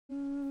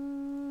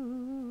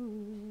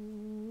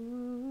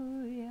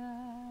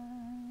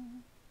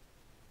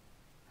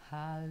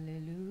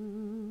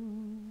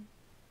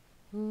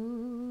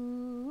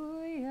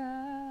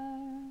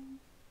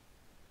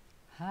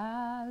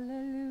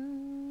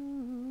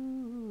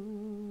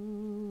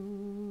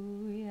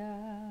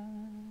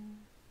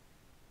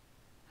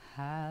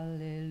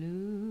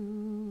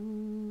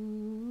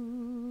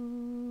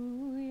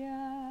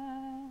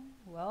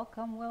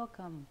Welcome,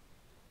 welcome.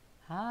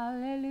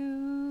 Hallelujah.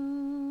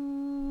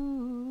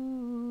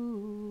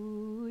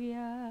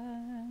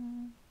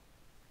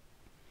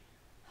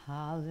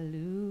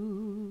 Hallelujah.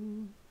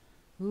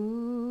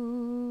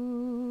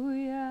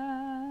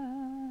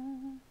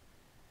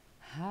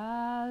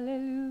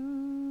 Hallelujah.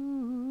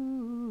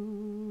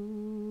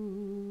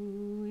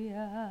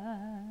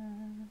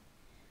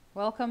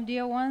 Welcome,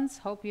 dear ones.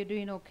 Hope you're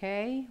doing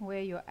okay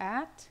where you're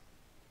at.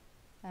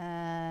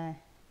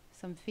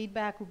 Some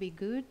feedback would be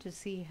good to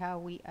see how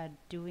we are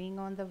doing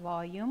on the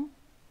volume.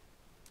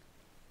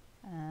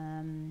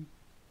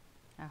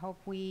 I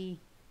hope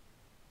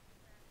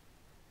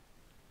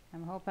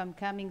I'm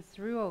coming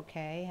through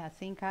okay. I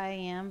think I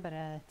am, but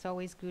it's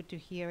always good to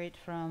hear it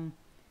from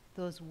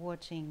those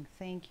watching.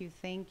 Thank you,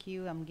 thank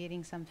you. I'm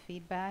getting some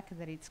feedback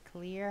that it's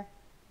clear.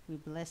 We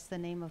bless the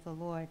name of the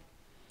Lord.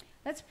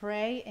 Let's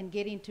pray and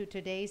get into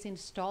today's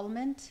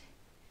installment.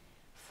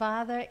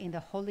 Father, in the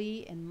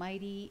holy and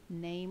mighty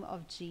name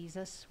of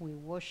Jesus, we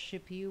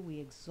worship you, we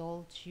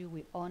exalt you,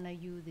 we honor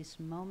you this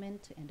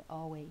moment and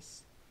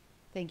always.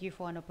 Thank you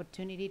for an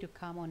opportunity to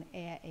come on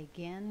air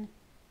again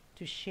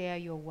to share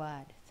your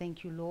word.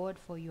 Thank you, Lord,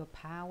 for your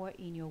power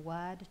in your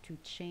word to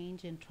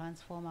change and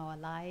transform our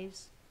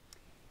lives.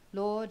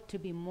 Lord, to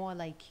be more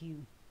like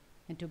you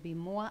and to be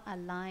more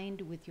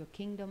aligned with your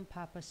kingdom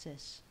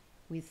purposes.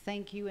 We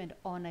thank you and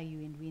honor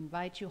you, and we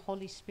invite you,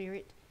 Holy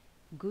Spirit,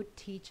 good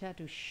teacher,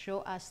 to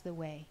show us the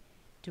way,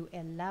 to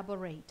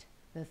elaborate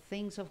the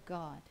things of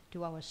God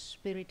to our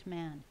spirit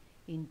man.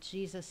 In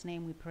Jesus'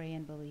 name we pray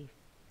and believe.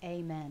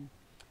 Amen.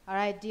 All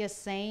right, dear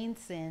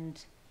saints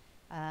and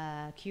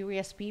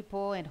curious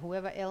people and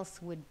whoever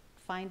else would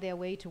find their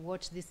way to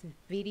watch this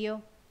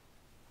video,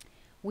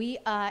 we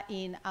are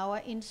in our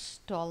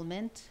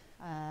installment.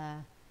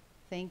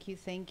 Thank you.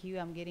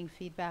 I'm getting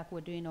feedback.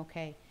 We're doing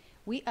okay.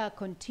 We are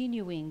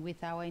continuing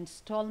with our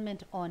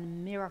installment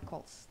on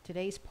miracles.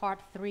 Today's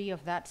part 3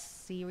 of that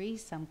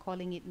series. I'm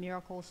calling it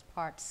Miracles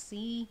Part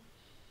C.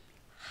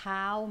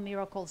 How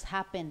miracles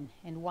happen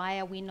and why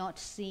are we not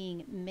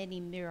seeing many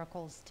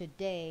miracles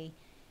today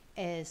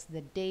as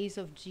the days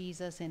of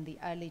Jesus and the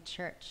early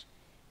church?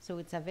 So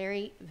it's a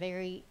very,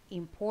 very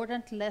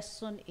important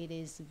lesson. It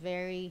is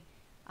very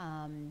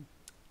on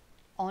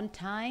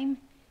time,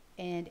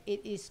 and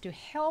it is to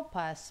help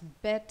us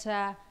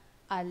better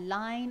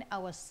align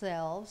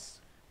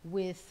ourselves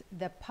with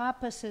the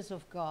purposes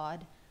of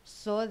God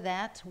so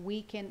that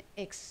we can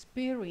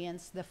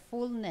experience the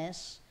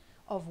fullness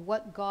of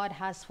what God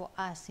has for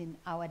us in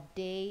our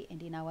day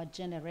and in our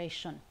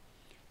generation.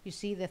 You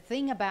see, the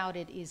thing about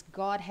it is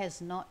God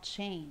has not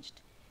changed.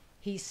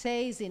 He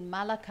says in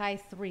Malachi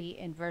 3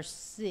 and verse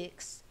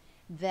 6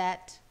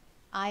 that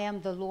I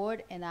am the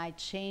Lord and I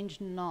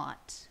change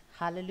not.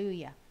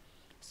 Hallelujah.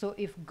 So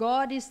if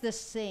God is the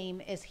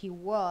same as he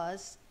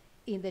was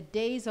in the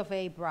days of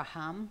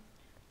Abraham,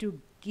 to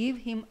give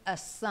him a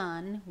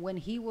son when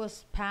he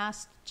was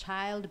past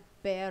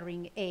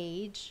childbearing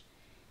age,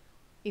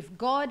 if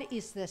God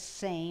is the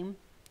same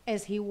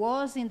as he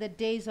was in the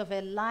days of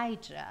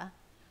Elijah,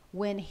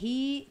 when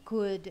he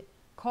could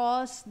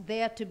cause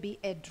there to be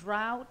a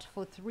drought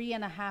for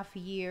 3.5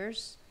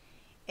 years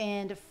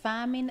and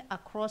famine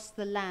across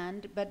the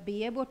land, but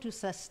be able to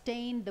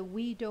sustain the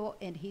widow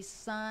and his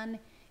son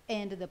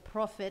and the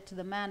prophet,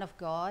 the man of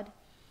God,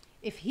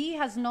 if he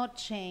has not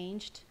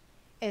changed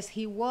as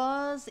he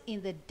was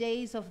in the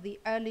days of the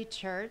early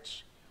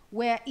church,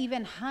 where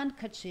even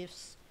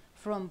handkerchiefs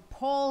from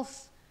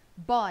Paul's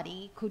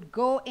body could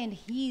go and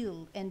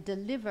heal and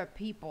deliver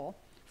people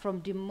from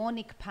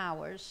demonic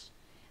powers,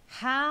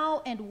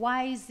 how and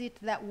why is it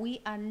that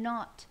we are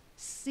not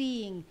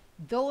seeing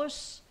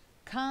those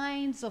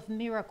kinds of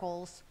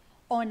miracles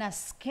on a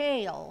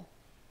scale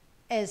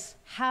as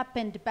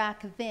happened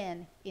back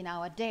then in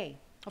our day?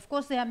 Of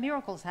course, there are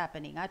miracles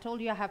happening. I told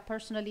you I have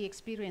personally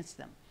experienced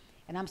them,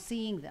 and I'm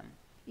seeing them,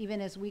 even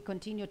as we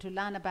continue to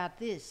learn about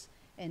this.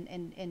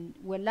 And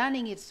we're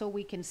learning it so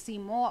we can see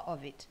more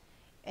of it.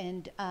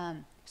 And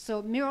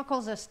so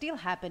miracles are still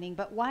happening,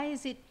 but why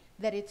is it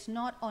that it's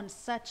not on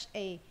such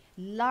a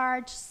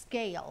large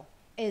scale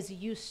as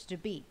used to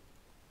be?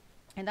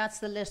 And that's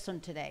the lesson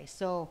today.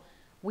 So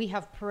we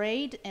have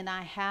prayed, and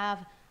I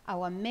have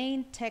our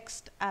main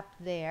text up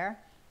there,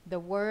 the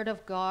Word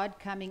of God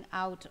coming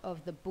out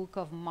of the book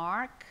of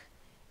Mark,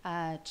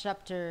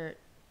 chapter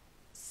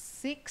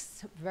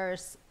 6,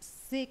 verse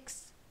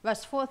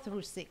 4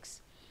 through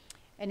 6.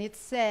 And it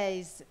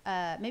says,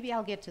 maybe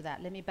I'll get to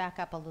that. Let me back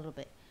up a little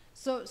bit.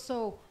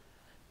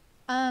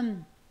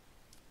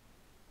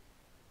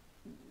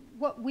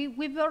 What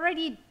we've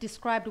already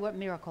described what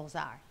miracles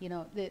are. You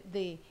know,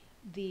 the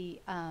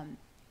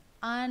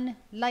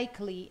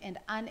unlikely and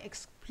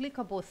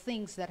unexplicable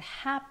things that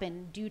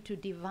happen due to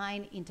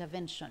divine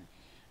intervention,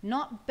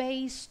 not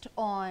based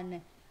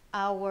on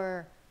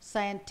our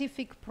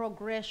scientific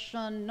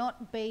progression,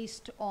 not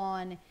based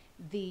on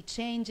the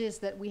changes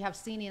that we have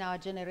seen in our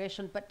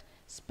generation, but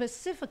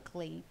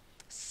specifically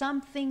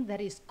something that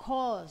is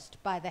caused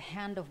by the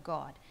hand of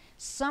God,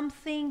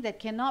 something that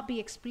cannot be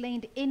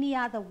explained any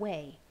other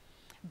way.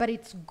 but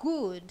it's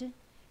good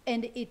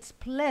and it's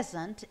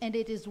pleasant and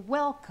it is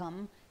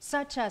welcome,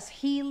 such as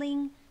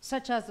healing,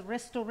 such as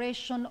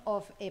restoration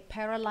of a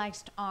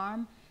paralyzed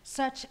arm,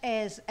 such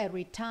as a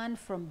return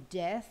from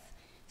death,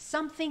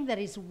 something that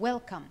is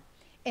welcome,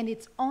 and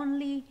it's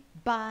only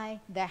by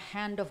the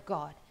hand of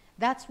God.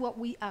 That's what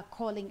we are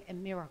calling a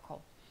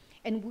miracle.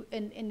 And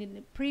in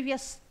the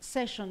previous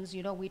sessions,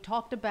 you know, we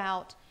talked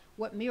about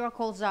what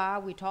miracles are.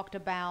 We talked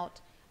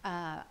about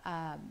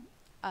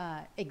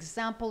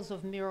examples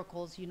of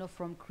miracles, you know,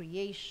 from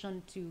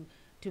creation to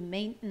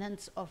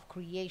maintenance of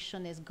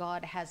creation as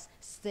God has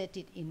set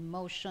it in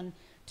motion,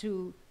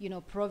 to, you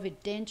know,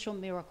 providential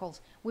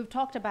miracles. We've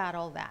talked about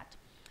all that.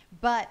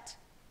 But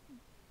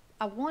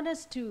I want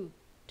us to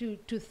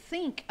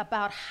think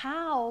about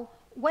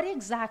what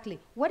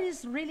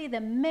is really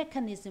the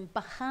mechanism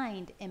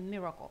behind a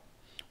miracle?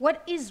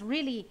 What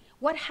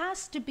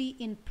has to be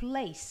in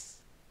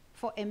place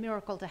for a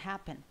miracle to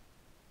happen?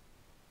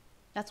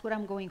 That's what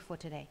I'm going for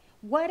today.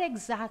 What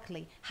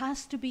exactly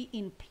has to be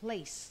in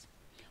place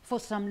for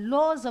some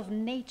laws of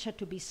nature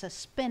to be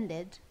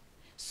suspended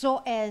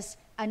so as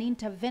an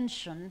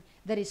intervention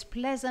that is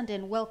pleasant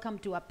and welcome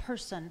to a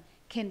person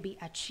can be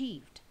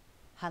achieved?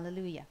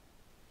 Hallelujah.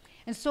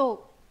 And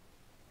so,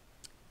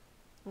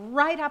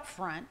 right up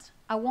front,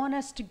 I want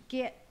us to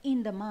get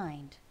in the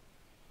mind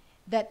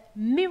that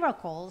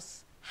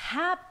miracles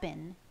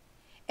happen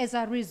as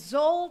a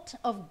result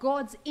of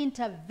God's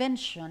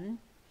intervention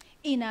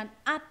in an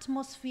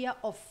atmosphere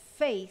of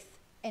faith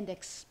and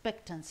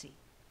expectancy.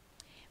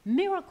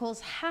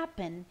 Miracles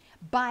happen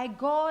by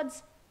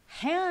God's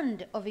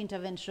hand of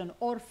intervention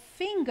or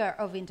finger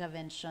of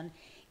intervention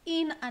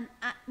in an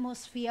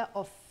atmosphere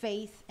of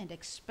faith and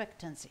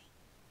expectancy.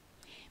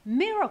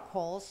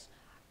 Miracles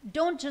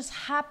don't just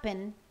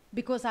happen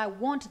because I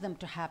want them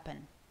to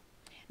happen.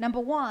 Number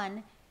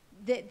one,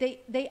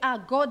 they are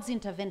God's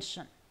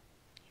intervention.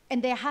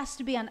 And there has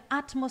to be an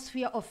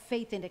atmosphere of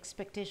faith and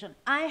expectation.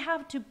 I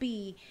have to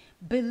be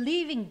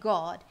believing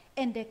God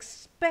and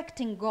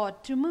expecting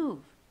God to move.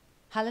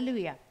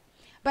 Hallelujah.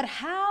 But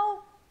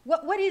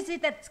what is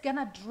it that's going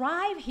to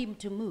drive him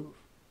to move?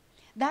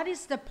 That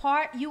is the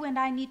part you and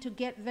I need to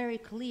get very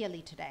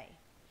clearly today.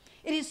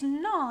 It is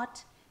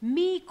not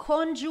me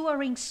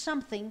conjuring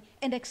something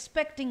and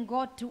expecting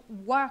God to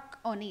work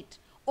on it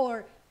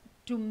or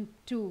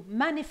to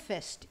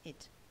manifest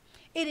it.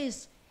 It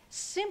is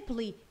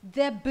simply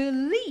the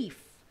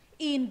belief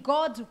in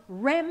God's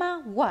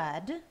Rhema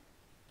word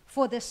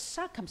for the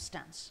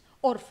circumstance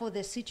or for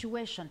the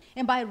situation.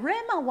 And by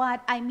Rhema word,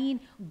 I mean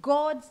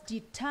God's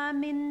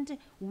determined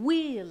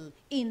will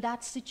in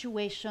that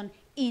situation,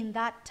 in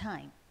that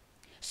time.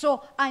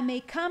 So I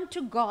may come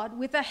to God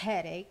with a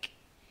headache,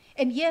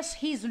 and yes,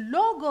 his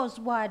Logos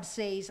word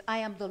says, I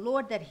am the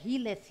Lord that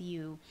healeth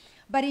you.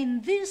 But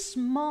in this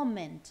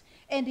moment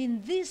and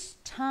in this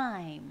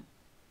time,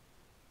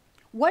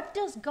 what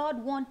does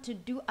God want to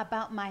do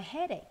about my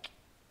headache?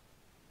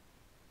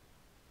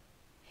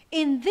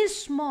 In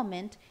this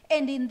moment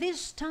and in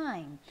this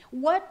time,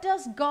 what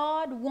does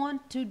God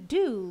want to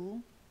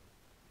do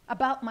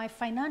about my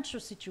financial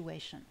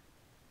situation?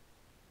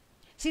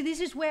 See, this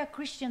is where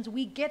Christians,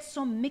 we get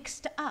so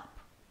mixed up.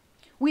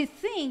 We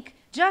think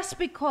just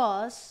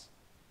because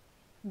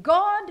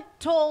God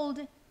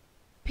told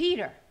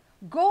Peter,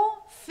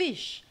 go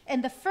fish,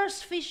 and the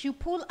first fish you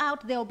pull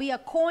out, there'll be a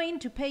coin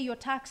to pay your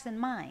tax and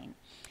mine.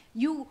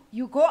 You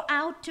go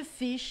out to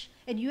fish,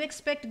 and you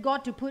expect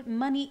God to put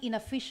money in a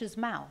fish's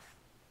mouth.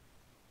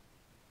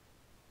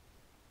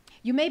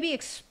 You may be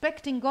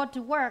expecting God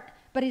to work,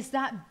 but is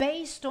that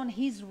based on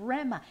his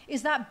Rhema?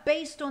 Is that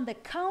based on the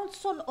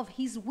counsel of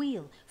his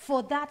will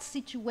for that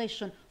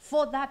situation,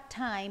 for that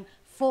time,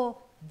 for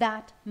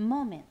that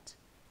moment?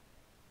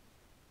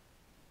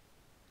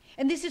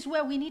 And this is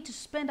where we need to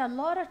spend a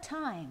lot of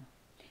time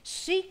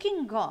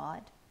seeking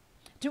God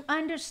to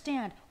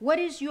understand what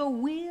is your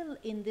will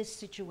in this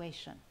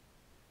situation.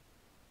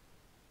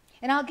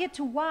 And I'll get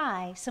to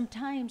why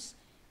sometimes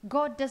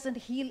God doesn't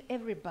heal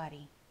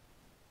everybody.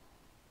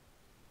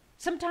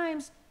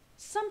 Sometimes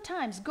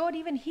God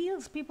even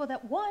heals people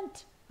that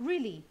weren't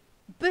really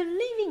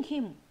believing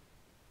him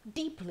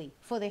deeply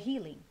for the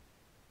healing.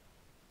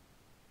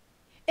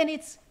 And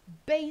it's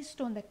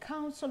based on the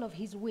counsel of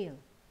his will.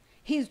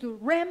 His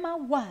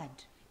Rhema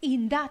word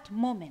in that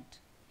moment.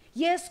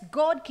 Yes,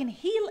 God can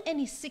heal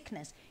any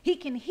sickness. He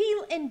can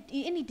heal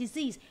any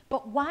disease.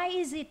 But why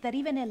is it that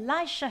even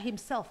Elisha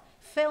himself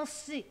fell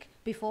sick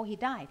before he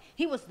died?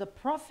 He was the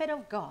prophet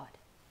of God.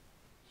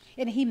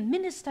 And he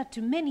ministered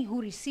to many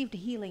who received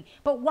healing.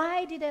 But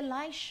why did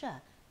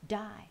Elisha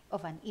die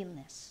of an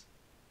illness?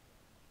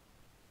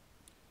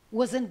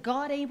 Wasn't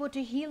God able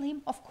to heal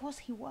him? Of course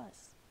he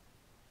was.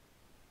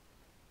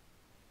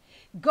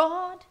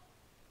 God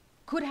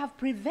could have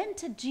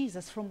prevented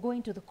Jesus from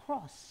going to the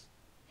cross.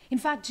 In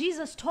fact,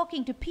 Jesus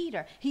talking to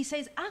Peter, he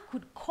says, I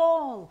could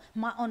call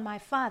on my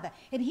Father,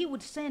 and he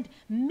would send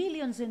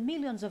millions and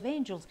millions of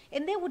angels,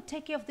 and they would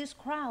take care of this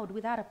crowd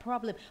without a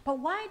problem. But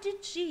why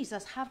did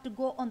Jesus have to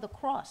go on the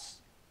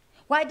cross?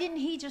 Why didn't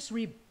he just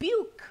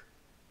rebuke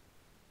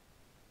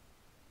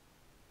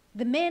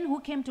the men who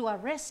came to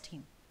arrest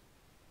him.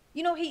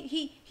 You know,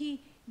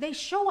 they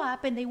show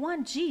up and they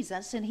want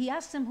Jesus, and he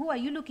asks them, who are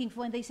you looking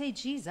for? And they say,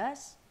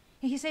 Jesus.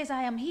 And he says,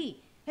 I am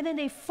he. And then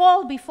they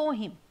fall before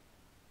him,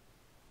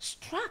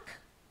 struck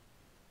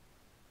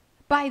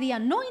by the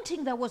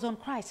anointing that was on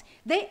Christ.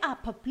 They are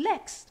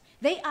perplexed.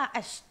 They are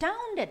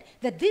astounded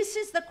that this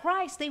is the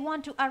Christ they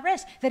want to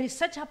arrest. There is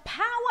such a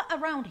power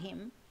around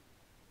him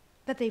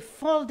that they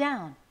fall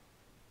down.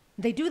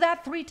 They do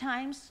that 3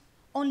 times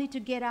only to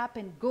get up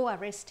and go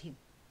arrest him.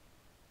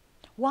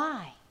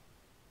 Why?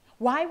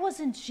 Why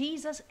wasn't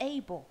Jesus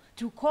able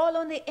to call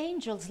on the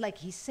angels like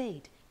he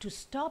said to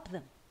stop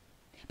them?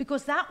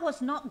 Because that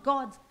was not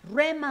God's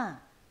rhema.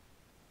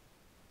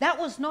 That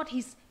was not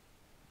his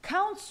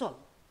counsel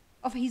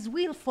of his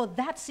will for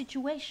that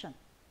situation.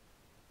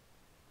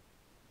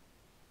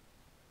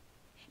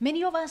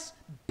 Many of us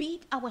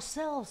beat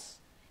ourselves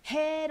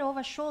head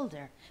over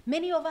shoulder.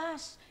 Many of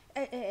us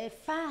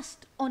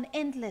fast on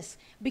endless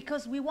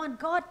because we want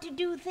God to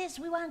do this.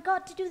 We want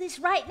God to do this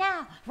right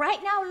now. Right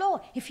now,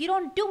 Lord. If you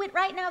don't do it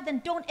right now,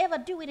 then don't ever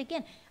do it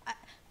again.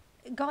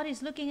 God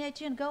is looking at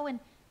you and going,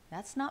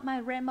 that's not my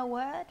rhema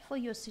word for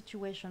your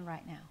situation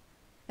right now.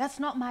 That's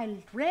not my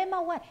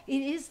rhema word.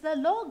 It is the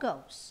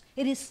logos.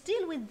 It is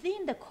still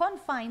within the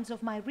confines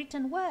of my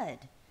written word.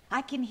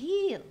 I can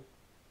heal.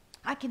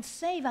 I can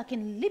save. I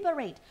can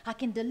liberate. I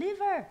can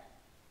deliver.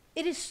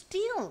 It is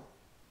still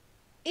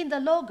in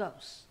the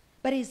logos.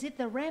 But is it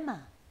the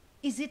rhema?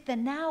 Is it the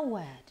now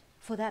word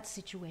for that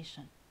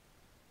situation?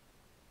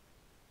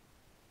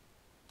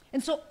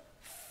 And so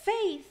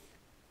faith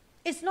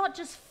is not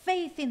just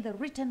faith in the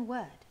written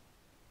word.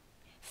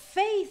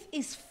 Faith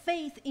is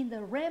faith in the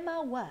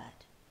rhema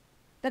word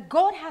that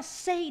God has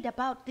said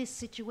about this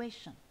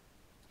situation.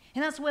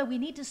 And that's where we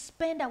need to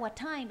spend our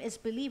time as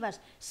believers,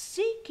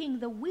 seeking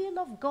the will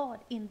of God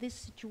in this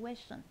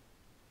situation.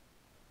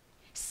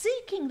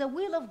 Seeking the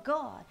will of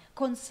God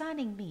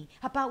concerning me,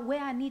 about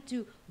where I need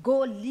to go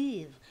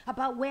live,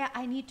 about where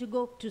I need to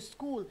go to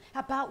school,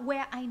 about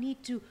where I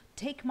need to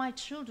take my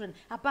children,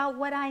 about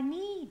what I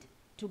need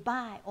to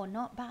buy or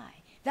not buy.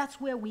 That's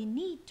where we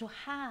need to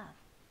have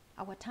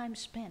our time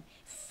spent.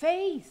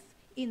 Faith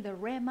in the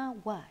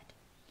rhema word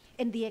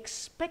and the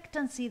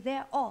expectancy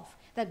thereof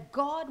that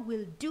God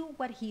will do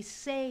what he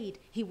said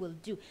he will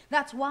do.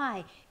 That's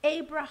why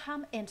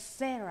Abraham and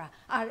Sarah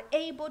are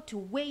able to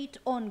wait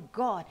on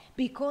God,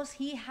 because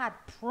he had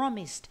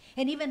promised.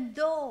 And even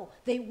though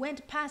they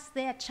went past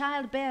their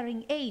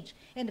childbearing age,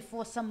 and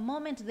for some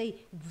moment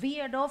they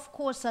veered off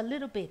course a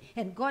little bit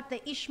and got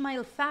the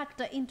Ishmael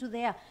factor into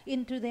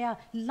their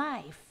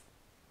life,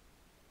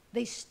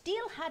 they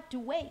still had to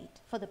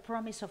wait for the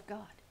promise of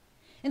God.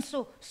 And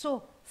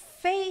so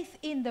faith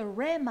in the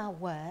rhema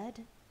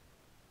word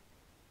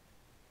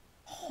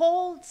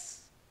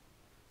holds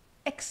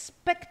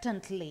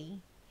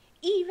expectantly,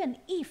 even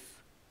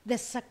if the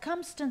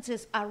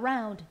circumstances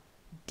around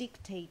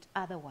dictate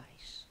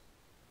otherwise.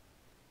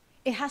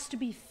 It has to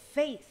be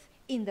faith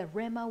in the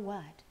rhema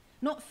word,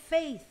 not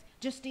faith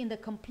just in the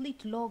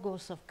complete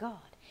logos of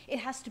God. It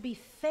has to be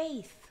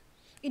faith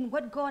in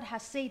what God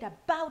has said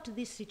about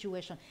this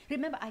situation.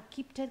 Remember, I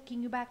keep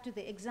taking you back to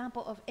the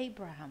example of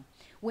Abraham.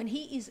 When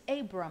he is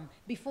Abram,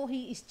 before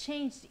he is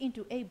changed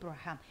into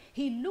Abraham,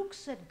 he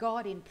looks at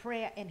God in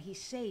prayer and he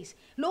says,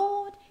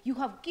 Lord, you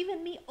have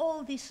given me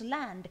all this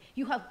land.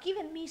 You have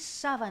given me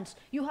servants.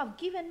 You have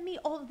given me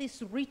all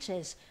these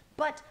riches,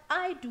 but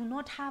I do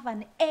not have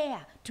an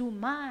heir to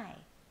my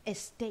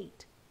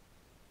estate.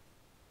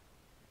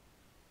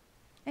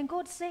 And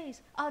God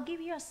says, I'll give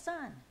you a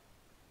son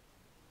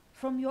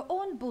from your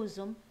own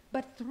bosom,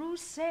 but through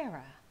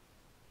Sarah.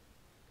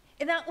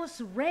 And that was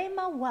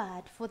rhema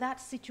word for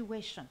that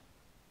situation.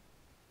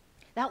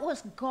 That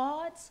was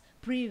God's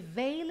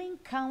prevailing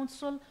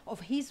counsel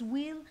of his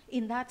will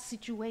in that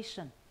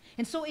situation.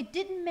 And so it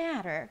didn't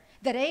matter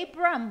that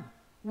Abram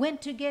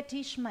went to get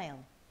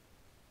Ishmael,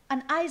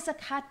 and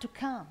Isaac had to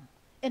come,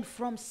 and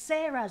from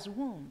Sarah's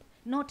womb,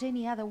 not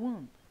any other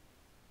womb.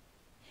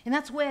 And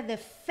that's where the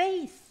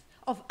faith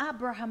of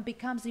Abraham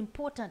becomes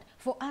important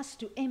for us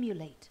to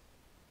emulate.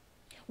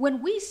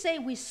 When we say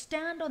we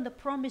stand on the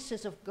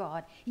promises of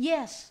God,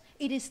 yes,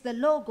 it is the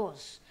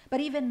logos, but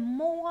even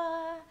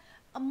more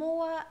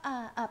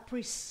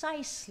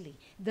precisely,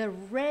 the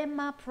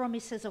rhema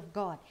promises of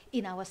God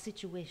in our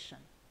situation.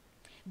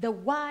 The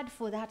word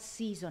for that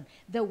season,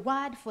 the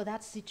word for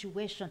that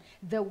situation,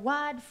 the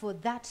word for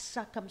that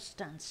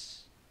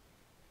circumstance.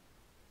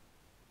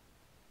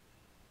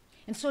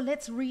 And so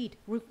let's read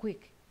real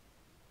quick.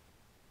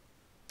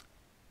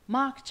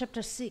 Mark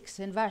chapter 6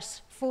 and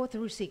verse 4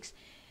 through 6.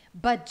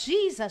 But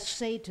Jesus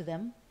said to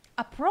them,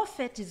 a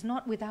prophet is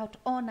not without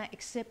honor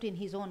except in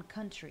his own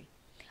country,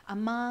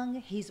 among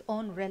his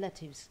own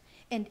relatives,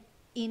 and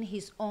in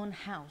his own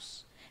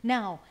house.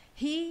 Now,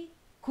 he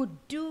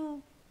could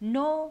do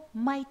no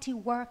mighty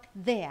work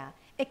there,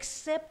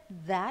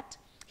 except that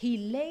he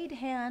laid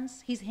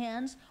his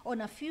hands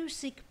on a few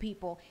sick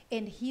people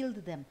and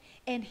healed them.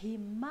 And he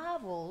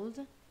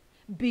marveled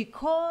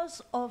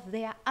because of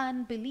their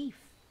unbelief.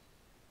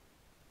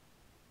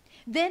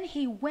 Then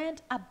he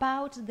went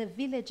about the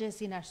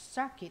villages in a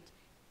circuit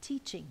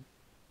teaching.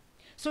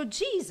 So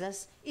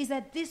Jesus is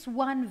at this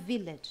one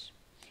village,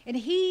 and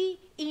he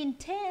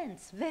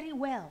intends very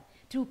well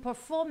to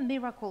perform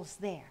miracles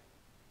there.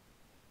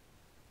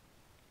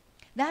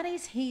 That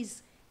is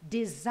his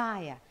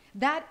desire.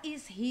 That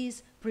is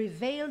his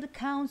prevailed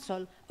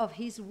counsel of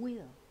his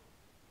will.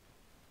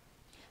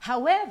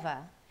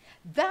 However,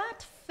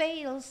 that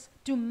fails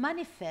to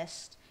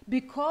manifest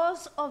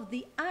because of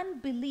the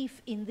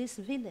unbelief in this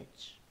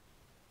village.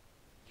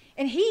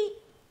 And he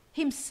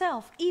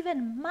himself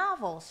even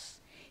marvels.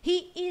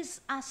 He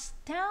is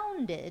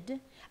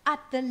astounded at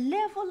the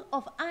level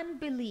of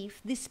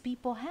unbelief these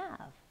people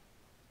have.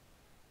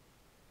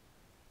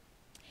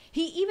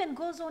 He even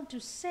goes on to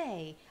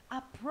say,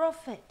 a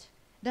prophet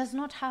does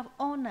not have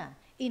honor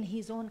in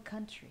his own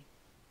country.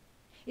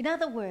 In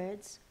other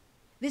words,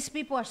 these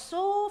people are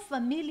so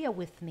familiar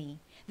with me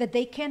that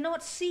they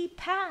cannot see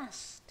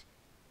past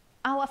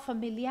our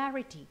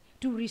familiarity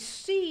to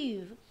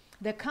receive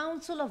the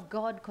counsel of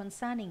God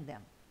concerning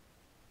them.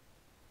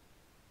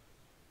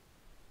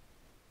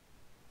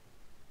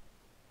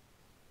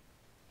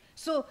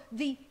 So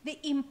the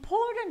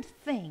important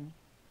thing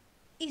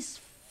is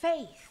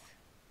faith.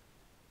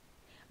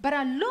 But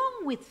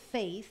along with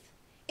faith,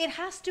 it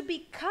has to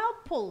be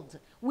coupled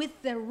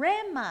with the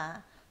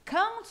Rhema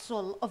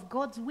counsel of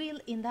God's will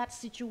in that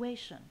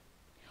situation.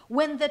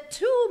 When the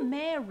two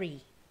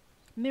marry,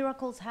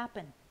 miracles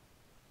happen.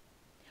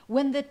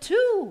 When the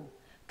two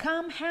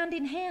come hand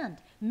in hand,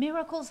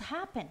 miracles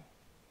happen.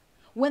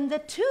 When the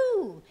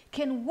two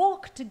can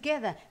walk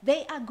together,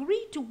 they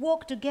agree to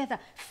walk together.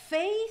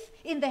 Faith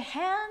in the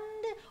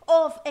hand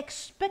of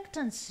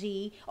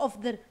expectancy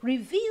of the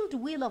revealed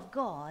will of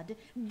God,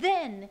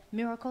 then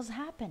miracles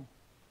happen.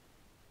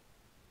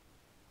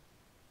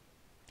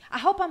 I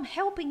hope I'm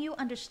helping you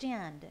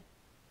understand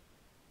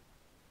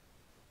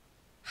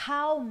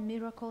how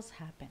miracles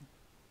happen.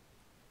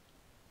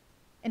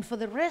 And for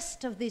the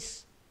rest of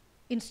this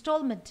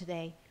installment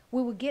today,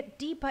 we will get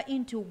deeper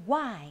into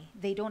why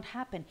they don't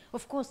happen.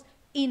 Of course,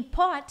 in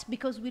part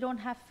because we don't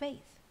have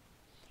faith.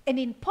 And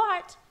in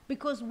part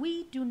because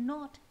we do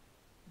not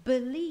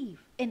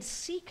believe and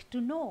seek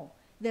to know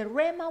the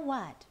Rhema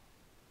word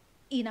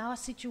in our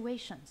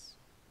situations.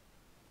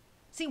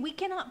 See, we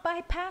cannot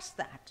bypass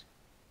that.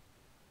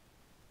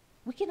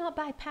 We cannot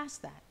bypass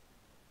that.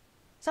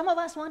 Some of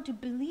us want to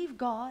believe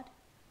God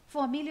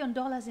for $1 million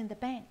in the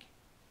bank.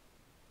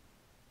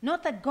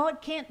 Not that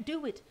God can't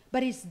do it,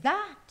 but is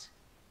that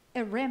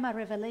a Rhema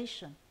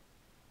revelation?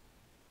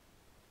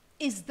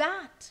 Is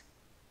that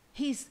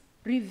his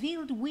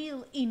revealed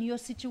will in your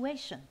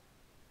situation?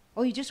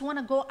 Or you just want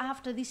to go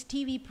after these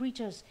TV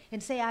preachers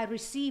and say, I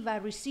receive, I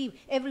receive.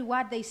 Every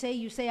word they say,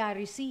 you say, I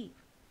receive.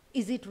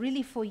 Is it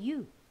really for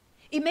you?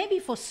 It may be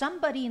for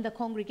somebody in the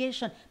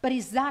congregation, but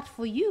is that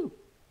for you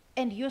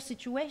and your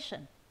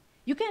situation?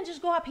 You can't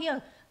just go up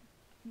here,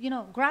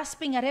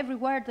 grasping at every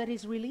word that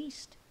is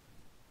released.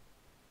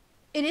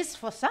 It is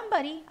for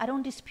somebody, I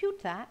don't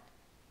dispute that,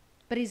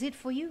 but is it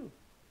for you?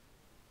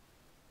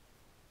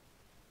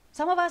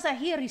 Some of us are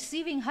here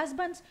receiving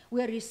husbands,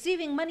 we are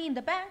receiving money in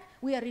the bank,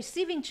 we are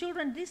receiving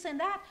children, this and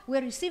that,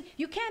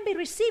 you can't be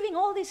receiving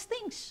all these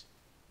things.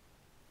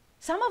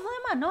 Some of them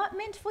are not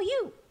meant for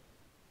you.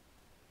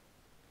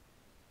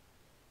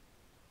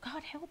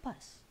 God help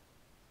us.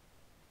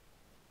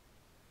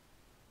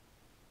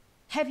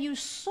 Have you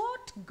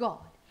sought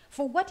God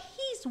for what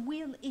his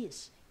will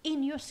is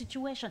in your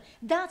situation?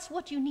 That's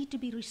what you need to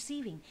be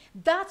receiving.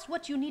 That's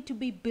what you need to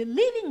be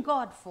believing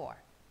God for,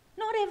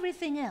 not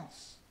everything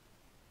else.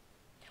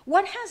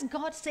 What has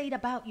God said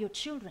about your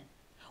children?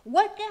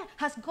 What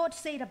has God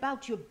said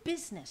about your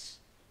business?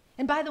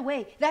 And by the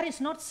way, that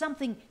is not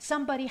something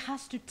somebody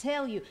has to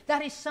tell you.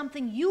 That is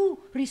something you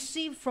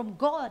receive from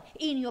God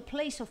in your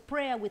place of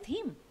prayer with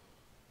him.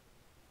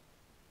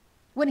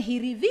 When he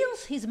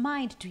reveals his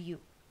mind to you,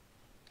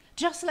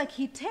 just like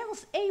he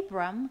tells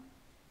Abram,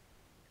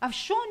 I've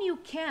shown you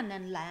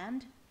Canaan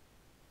land,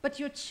 but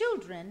your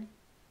children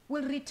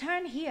will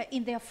return here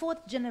in their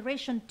fourth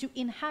generation to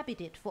inhabit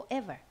it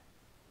forever.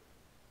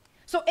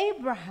 So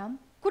Abraham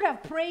could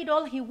have prayed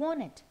all he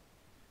wanted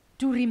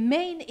to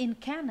remain in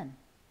Canaan.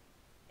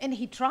 And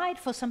he tried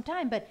for some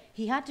time, but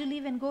he had to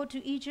leave and go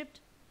to Egypt.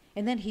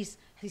 And then his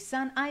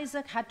son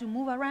Isaac had to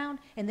move around.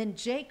 And then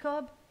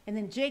Jacob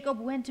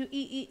went to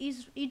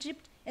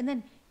Egypt and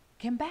then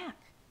came back.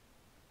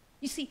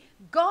 You see,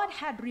 God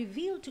had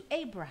revealed to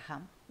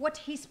Abraham what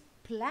his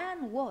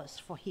plan was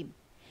for him.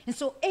 And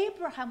so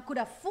Abraham could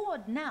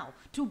afford now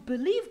to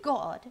believe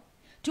God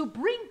to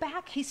bring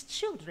back his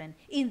children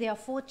in their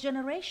fourth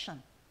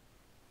generation.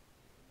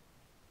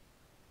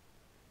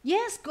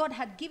 Yes, God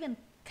had given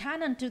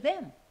Canaan to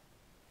them.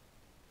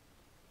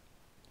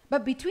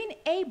 But between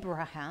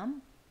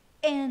Abraham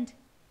and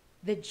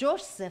the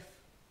Joseph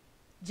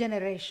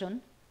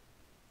generation,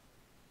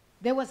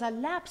 there was a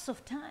lapse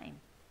of time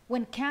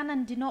when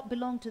Canaan did not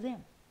belong to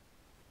them.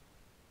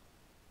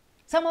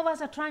 Some of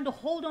us are trying to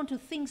hold on to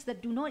things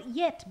that do not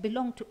yet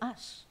belong to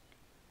us,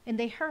 and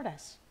they hurt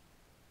us.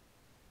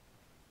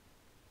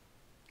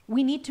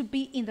 We need to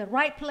be in the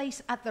right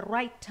place at the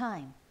right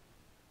time.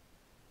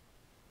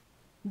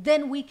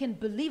 Then we can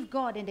believe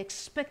God and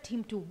expect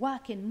Him to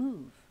work and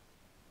move.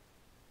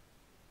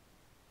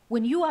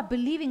 When you are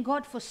believing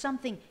God for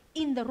something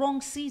in the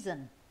wrong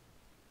season,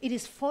 it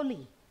is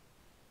folly.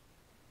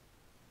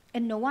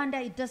 And no wonder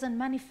it doesn't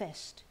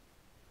manifest.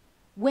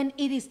 When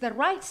it is the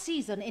right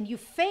season and you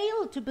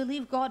fail to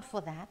believe God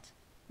for that,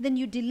 then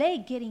you delay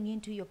getting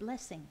into your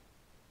blessing.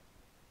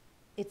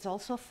 It's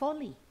also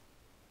folly.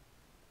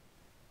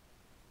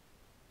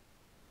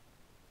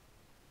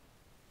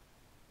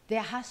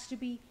 There has to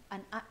be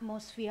an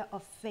atmosphere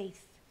of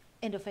faith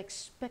and of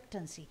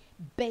expectancy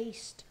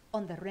based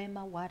on the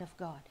Rhema word of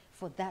God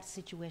for that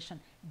situation.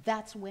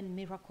 That's when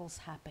miracles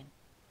happen.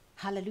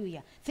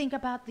 Hallelujah. Think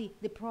about the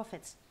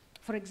prophets.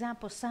 For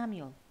example,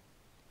 Samuel.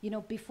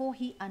 Before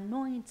he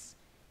anoints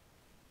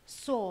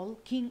Saul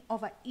king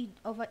over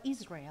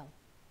Israel,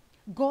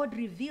 God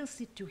reveals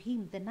it to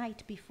him the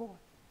night before.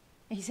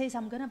 And he says,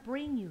 I'm going to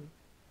bring you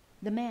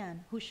the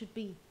man who should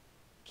be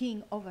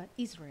king over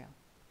Israel.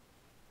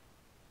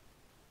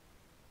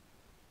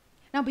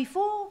 Now,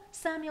 before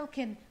Samuel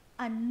can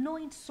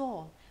anoint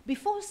Saul,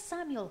 before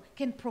Samuel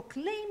can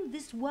proclaim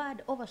this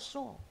word over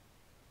Saul,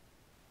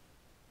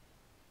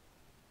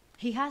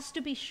 he has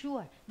to be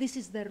sure this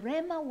is the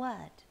Rhema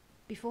word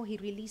before he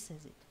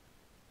releases it.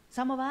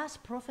 Some of us,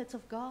 prophets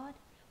of God,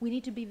 we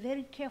need to be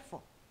very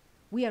careful.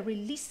 We are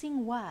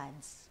releasing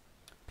words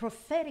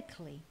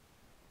prophetically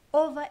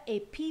over a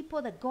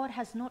people that God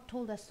has not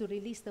told us to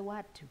release the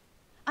word to.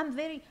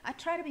 I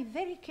try to be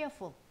very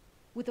careful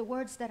with the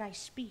words that I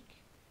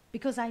speak,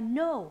 because I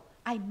know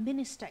I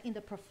minister in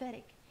the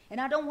prophetic,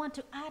 and I don't want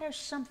to utter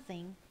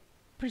something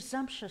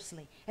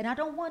presumptuously, and I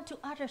don't want to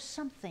utter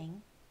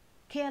something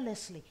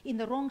carelessly in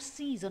the wrong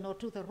season or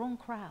to the wrong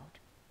crowd.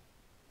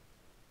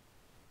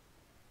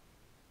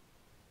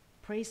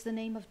 Praise the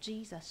name of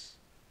Jesus.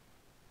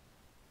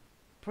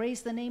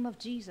 Praise the name of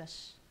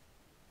Jesus.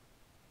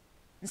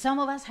 And some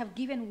of us have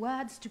given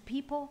words to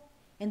people,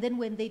 and then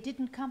when they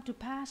didn't come to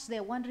pass,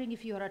 they're wondering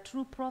if you're a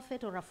true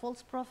prophet or a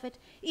false prophet,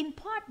 in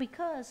part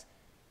because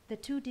the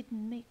two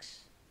didn't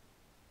mix.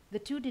 The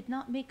two did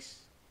not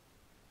mix.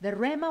 The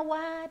Rhema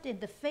word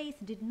and the faith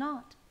did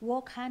not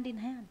walk hand in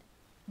hand.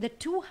 The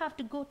two have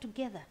to go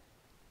together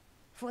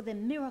for the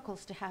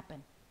miracles to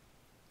happen.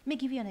 Let me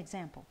give you an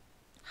example.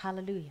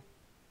 Hallelujah.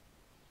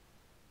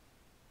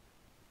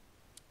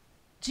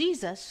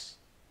 Jesus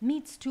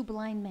meets two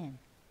blind men.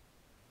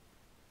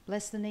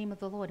 Bless the name of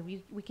the Lord.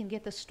 We can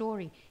get the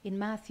story in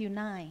Matthew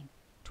 9,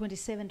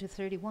 27 to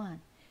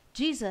 31.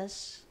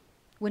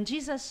 When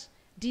Jesus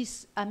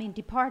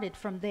departed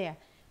from there,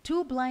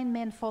 two blind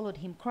men followed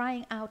him,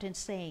 crying out and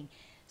saying,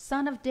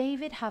 Son of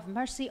David, have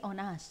mercy on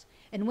us.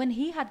 And when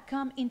he had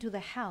come into the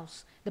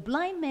house, the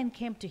blind men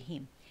came to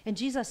him. And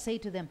Jesus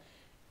said to them,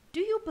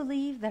 Do you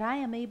believe that I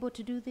am able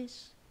to do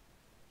this?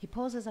 He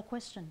poses a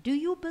question. Do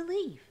you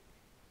believe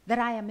that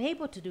I am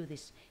able to do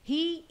this?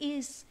 He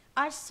is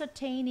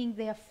ascertaining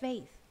their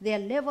faith, their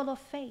level of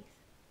faith.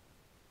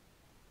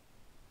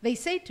 They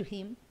say to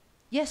him,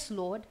 Yes,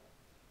 Lord.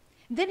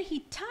 Then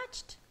he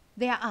touched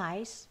their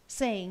eyes,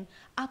 saying,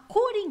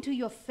 According to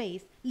your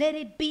faith, let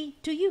it be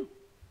to you.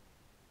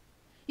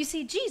 You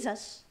see,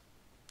 Jesus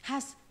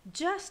has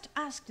just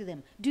asked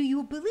them, Do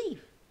you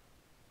believe?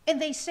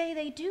 And they say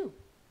they do.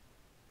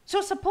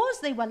 So suppose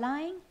they were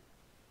lying,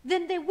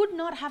 then they would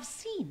not have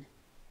seen.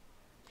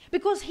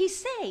 Because he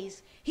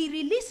says, he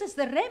releases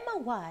the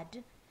Rhema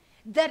word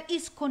that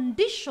is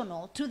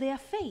conditional to their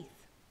faith.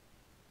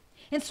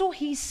 And so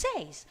he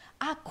says,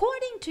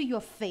 according to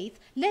your faith,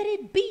 let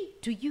it be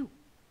to you.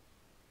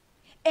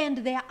 And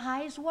their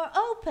eyes were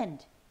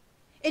opened.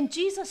 And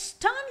Jesus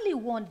sternly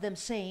warned them,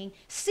 saying,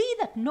 See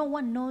that no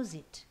one knows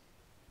it.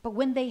 But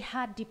when they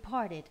had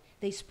departed,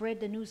 they spread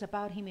the news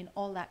about him in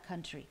all that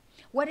country.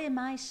 What am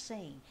I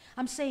saying?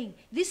 I'm saying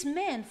these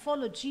men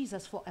followed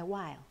Jesus for a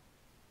while.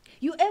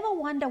 You ever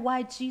wonder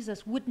why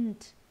Jesus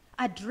wouldn't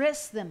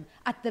address them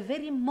at the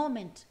very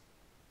moment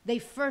they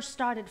first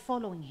started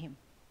following him?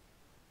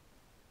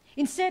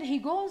 Instead, he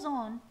goes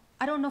on,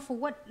 I don't know for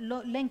what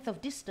length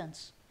of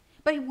distance,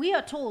 but we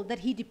are told that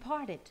he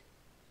departed.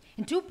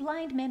 And two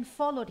blind men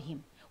followed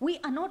him. We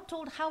are not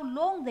told how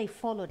long they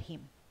followed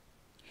him.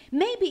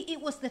 Maybe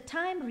it was the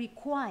time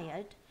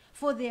required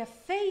for their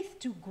faith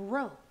to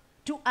grow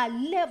to a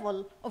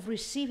level of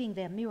receiving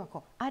their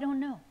miracle. I don't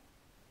know.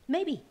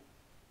 Maybe.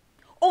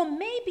 Or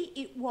maybe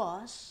it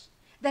was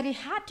that it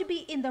had to be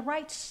in the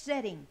right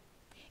setting,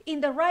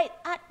 in the right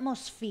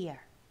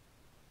atmosphere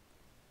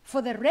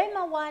for the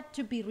Rhema word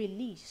to be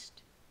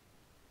released.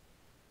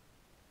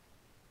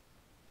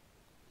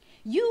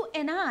 You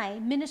and I,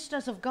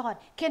 ministers of God,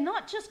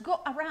 cannot just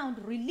go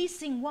around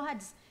releasing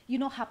words,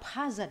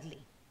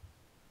 haphazardly.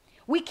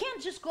 We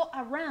can't just go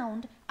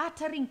around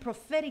uttering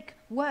prophetic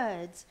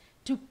words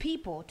to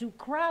people, to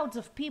crowds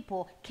of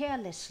people,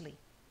 carelessly.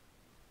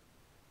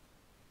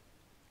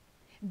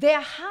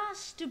 There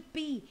has to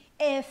be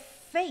a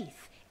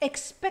faith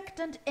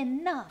expectant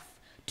enough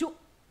to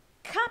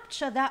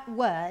capture that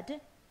word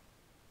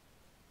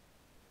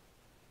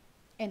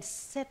and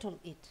settle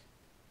it.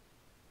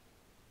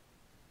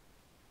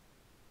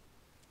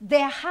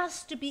 There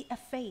has to be a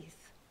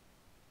faith.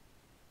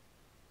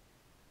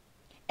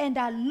 And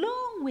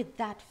along with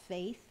that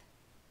faith,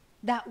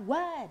 that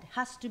word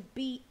has to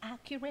be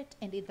accurate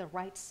and in the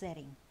right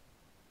setting.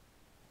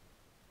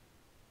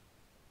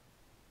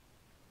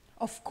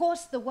 Of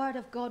course, the word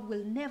of God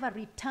will never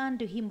return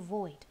to him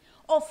void.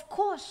 Of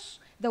course,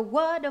 the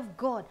word of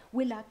God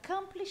will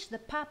accomplish the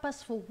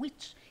purpose for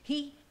which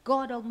he,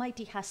 God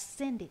Almighty, has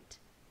sent it.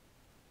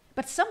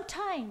 But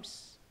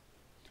sometimes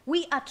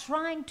we are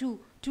trying to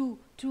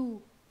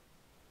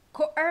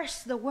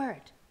coerce the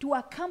word to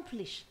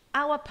accomplish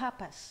our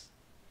purpose,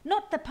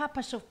 not the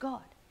purpose of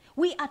God.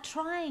 We are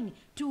trying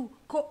to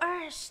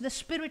coerce the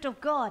Spirit of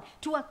God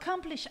to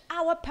accomplish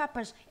our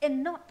purpose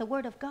and not the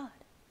word of God.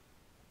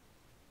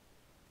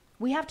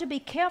 We have to be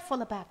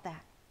careful about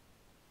that.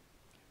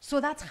 So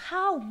that's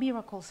how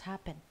miracles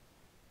happen.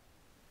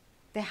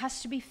 There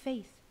has to be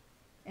faith,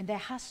 and there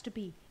has to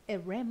be a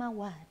rhema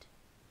word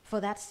for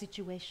that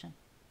situation.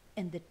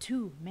 And the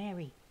two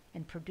marry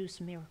and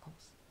produce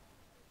miracles.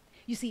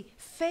 You see,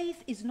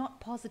 faith is not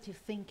positive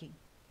thinking.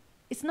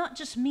 It's not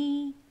just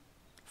me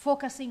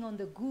focusing on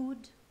the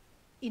good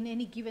in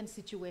any given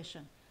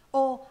situation.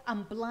 Or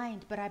I'm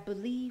blind, but I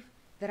believe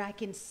that I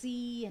can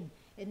see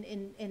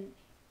and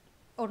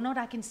or not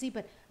I can see,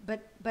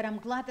 but I'm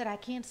glad that I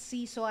can't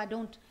see, so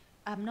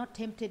I'm not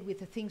tempted with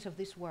the things of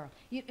this world.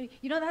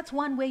 You know, that's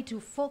one way to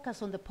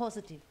focus on the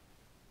positive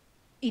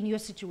in your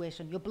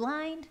situation. You're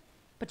blind,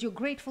 but you're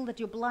grateful that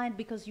you're blind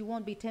because you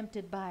won't be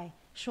tempted by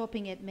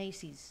shopping at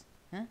Macy's.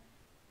 Huh?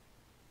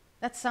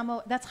 That's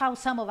how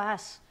some of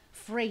us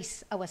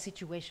phrase our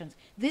situations.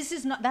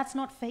 That's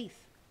not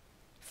faith.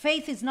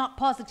 Faith is not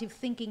positive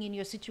thinking in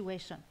your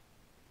situation.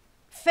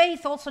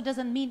 Faith also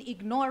doesn't mean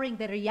ignoring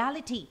the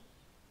reality.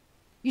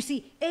 You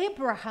see,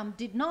 Abraham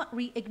did not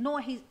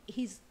ignore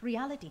his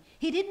reality.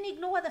 He didn't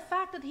ignore the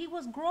fact that he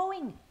was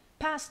growing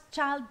past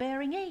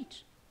childbearing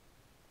age.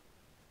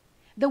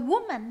 The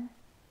widow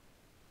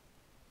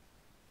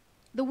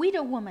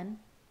woman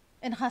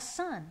and her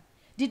son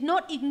did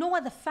not ignore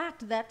the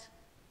fact that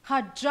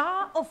her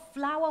jar of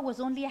flour was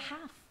only a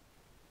half,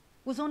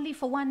 was only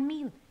for one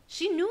meal.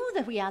 She knew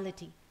the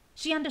reality.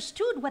 She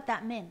understood what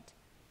that meant.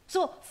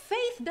 So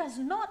faith does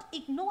not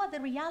ignore the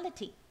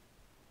reality.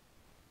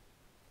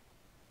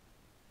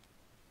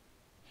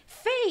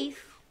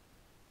 Faith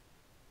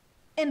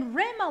and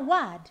rhema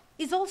word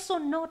is also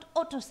not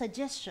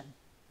autosuggestion,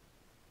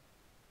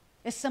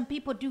 as some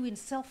people do in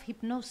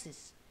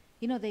self-hypnosis.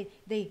 You know,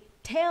 they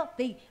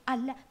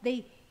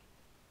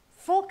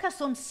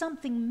focus on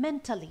something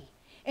mentally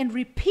and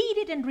repeat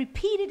it and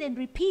repeat it and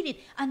repeat it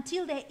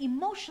until their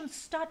emotions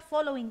start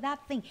following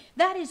that thing.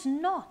 That is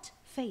not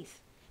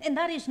faith, and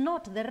that is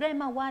not the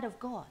rhema word of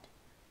God.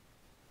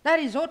 That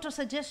is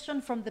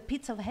autosuggestion from the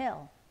pits of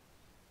hell.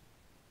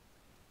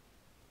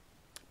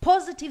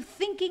 Positive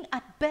thinking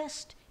at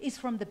best is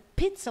from the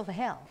pits of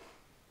hell.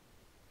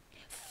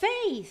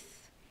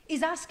 Faith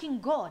is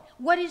asking God,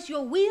 what is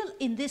your will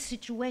in this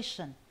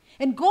situation?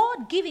 And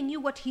God giving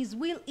you what his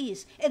will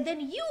is. And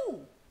then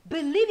you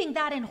believing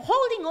that and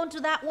holding on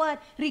to that word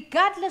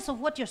regardless of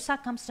what your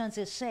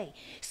circumstances say.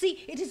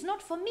 See, it is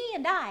not for me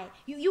and I,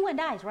 you and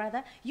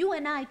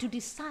I to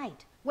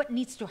decide what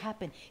needs to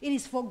happen. It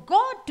is for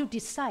God to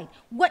decide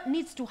what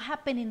needs to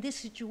happen in this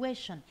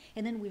situation.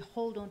 And then we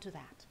hold on to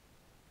that.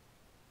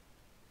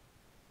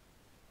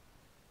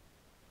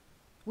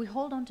 We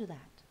hold on to that.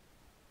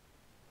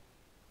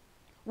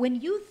 When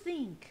you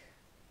think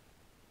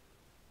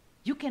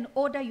you can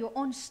order your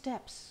own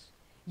steps,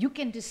 you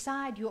can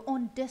decide your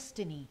own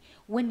destiny,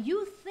 when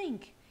you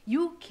think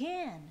you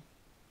can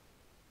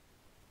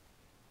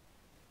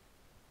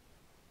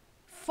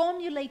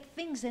formulate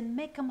things and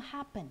make them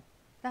happen,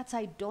 that's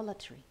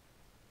idolatry.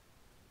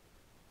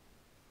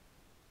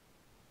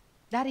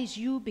 That is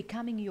you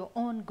becoming your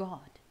own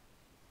God.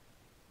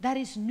 That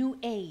is New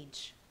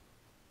Age.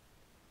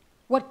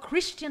 What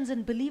Christians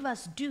and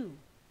believers do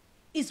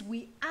is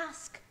we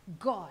ask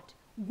God,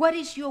 what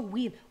is your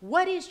will?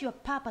 What is your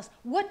purpose?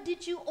 What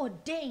did you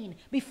ordain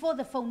before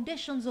the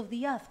foundations of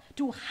the earth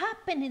to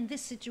happen in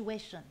this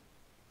situation?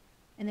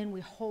 And then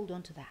we hold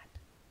on to that.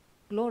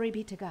 Glory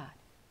be to God.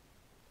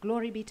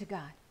 Glory be to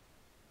God.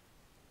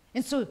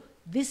 And so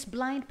these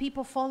blind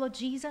people follow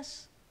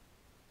Jesus.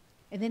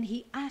 And then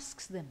he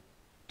asks them,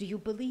 do you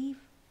believe?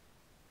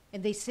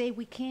 And they say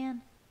we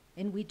can,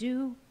 and we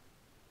do.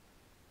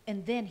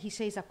 And then he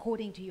says,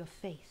 according to your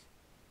faith.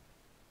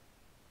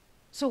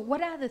 So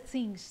what are the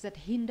things that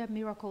hinder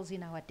miracles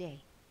in our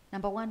day?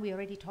 Number one, we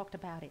already talked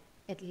about it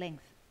at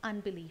length.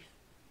 Unbelief.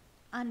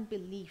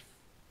 Unbelief.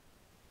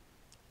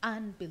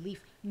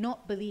 Unbelief.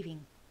 Not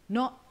believing.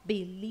 Not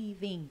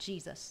believing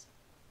Jesus.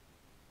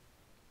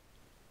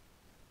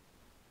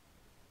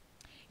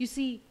 You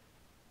see,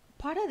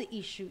 part of the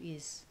issue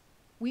is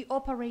we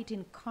operate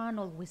in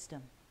carnal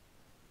wisdom.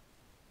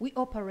 We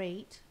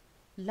operate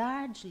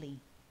largely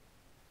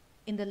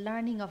in the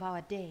learning of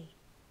our day.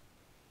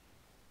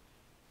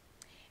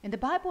 And the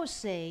Bible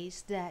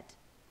says that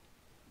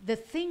the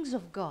things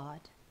of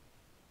God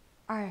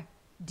are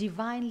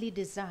divinely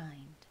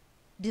discerned.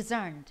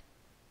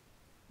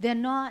 They're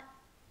not,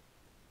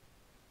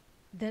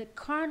 the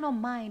carnal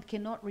mind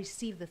cannot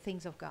receive the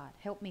things of God.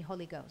 Help me,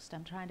 Holy Ghost.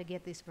 I'm trying to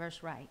get this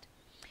verse right.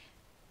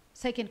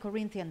 2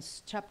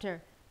 Corinthians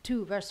chapter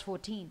 2, verse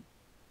 14.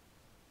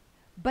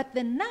 But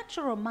the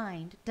natural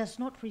mind does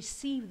not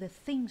receive the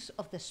things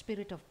of the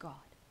Spirit of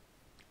God,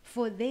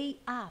 for they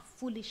are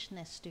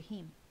foolishness to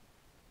him.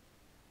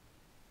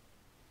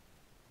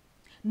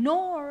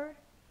 Nor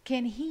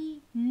can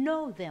he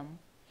know them,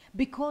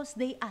 because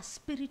they are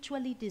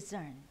spiritually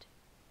discerned.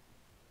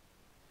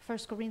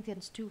 1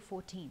 Corinthians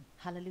 2:14.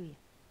 Hallelujah.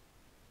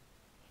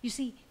 You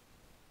see,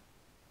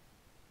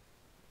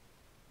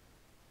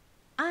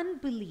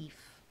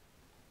 unbelief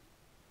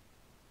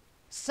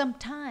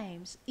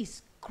sometimes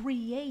is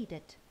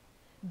created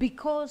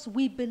because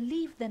we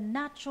believe the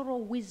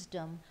natural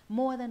wisdom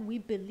more than we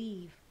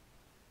believe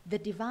the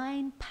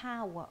divine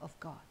power of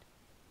God.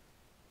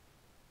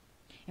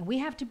 And we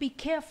have to be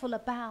careful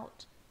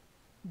about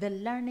the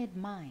learned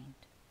mind.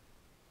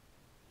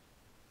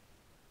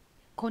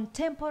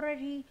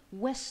 Contemporary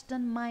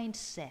Western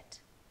mindset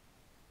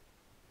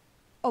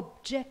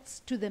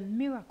objects to the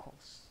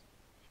miracles.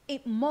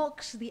 It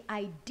mocks the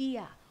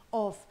idea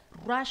of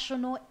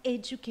rational,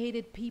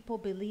 educated people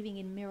believing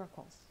in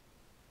miracles.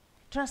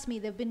 Trust me,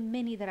 there have been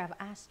many that have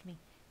asked me,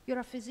 you're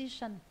a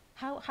physician,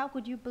 how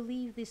could you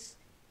believe these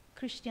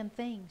Christian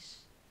things?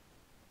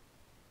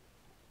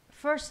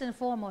 First and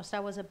foremost, I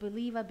was a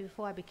believer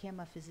before I became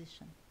a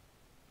physician.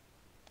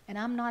 And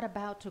I'm not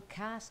about to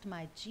cast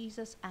my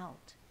Jesus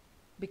out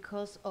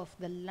because of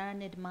the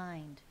learned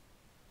mind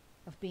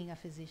of being a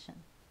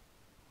physician.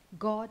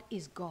 God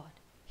is God.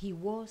 He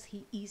was,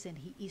 he is, and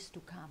he is to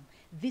come.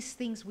 These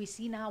things we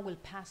see now will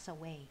pass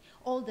away.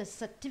 All the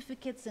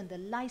certificates and the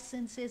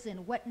licenses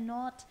and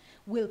whatnot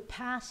will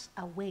pass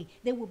away.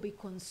 They will be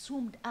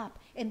consumed up,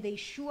 and they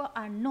sure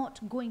are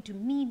not going to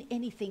mean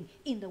anything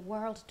in the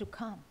world to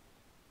come.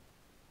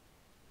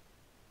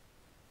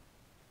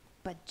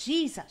 But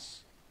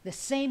Jesus, the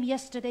same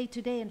yesterday,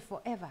 today, and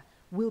forever,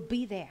 will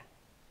be there.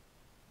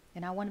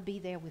 And I want to be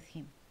there with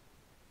him.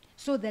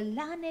 So the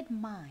learned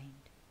mind,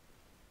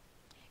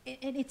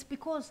 and it's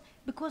because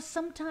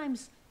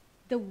sometimes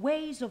the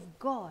ways of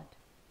God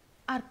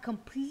are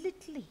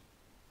completely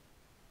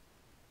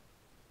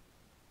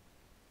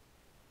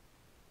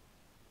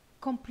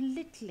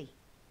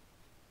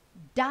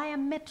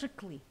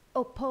diametrically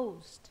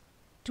opposed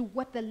to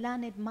what the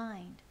learned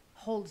mind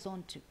holds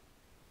on to.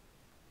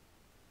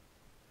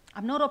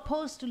 I'm not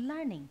opposed to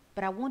learning,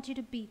 but I want you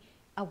to be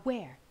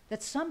aware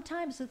that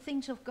sometimes the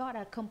things of God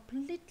are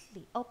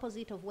completely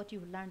opposite of what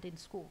you've learned in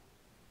school.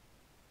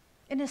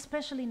 And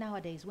especially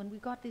nowadays, when we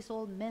got this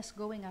old mess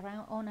going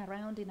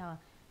around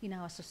in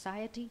our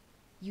society,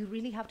 you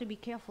really have to be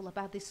careful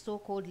about these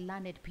so-called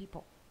learned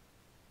people.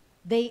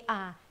 They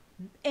are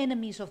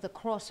enemies of the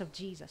cross of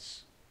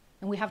Jesus,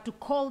 and we have to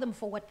call them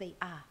for what they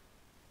are.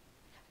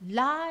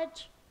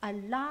 A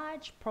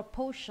large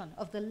proportion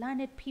of the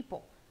learned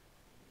people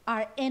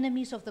are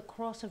enemies of the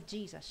cross of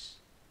Jesus.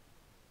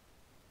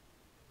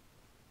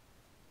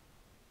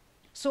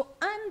 So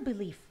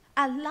unbelief,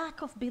 a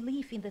lack of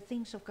belief in the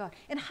things of God.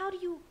 And how do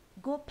you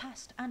go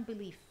past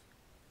unbelief?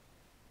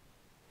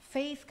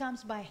 Faith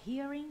comes by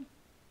hearing,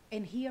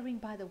 and hearing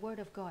by the word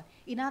of God.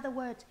 In other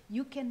words,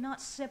 you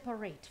cannot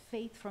separate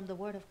faith from the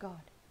word of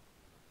God.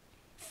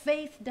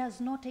 Faith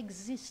does not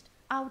exist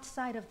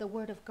outside of the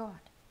word of God.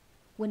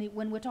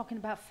 When we're talking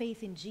about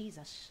faith in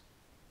Jesus,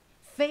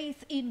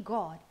 faith in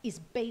God is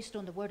based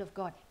on the word of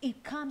God.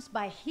 It comes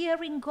by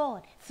hearing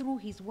God through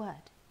his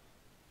word.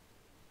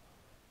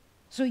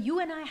 So you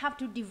and I have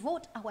to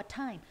devote our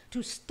time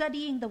to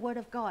studying the word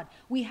of God.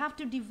 We have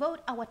to devote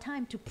our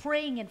time to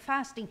praying and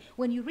fasting.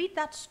 When you read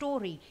that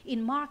story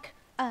in Mark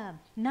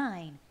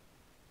 9,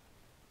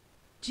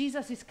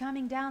 Jesus is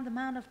coming down the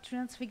Mount of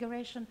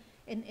Transfiguration,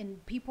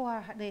 and people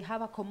they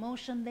have a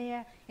commotion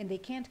there, and they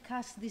can't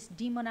cast this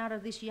demon out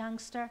of this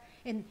youngster,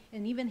 and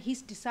even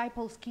his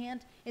disciples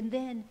can't. And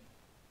then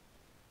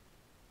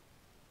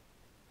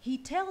he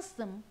tells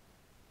them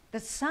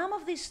that some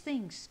of these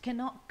things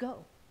cannot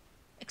go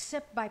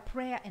except by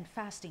prayer and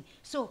fasting.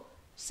 So,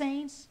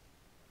 saints,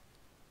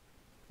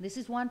 this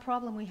is one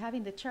problem we have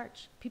in the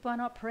church. People are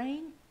not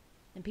praying,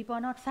 and people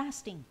are not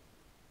fasting.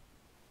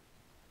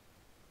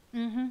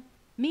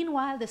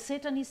 Meanwhile, the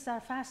Satanists are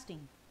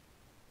fasting.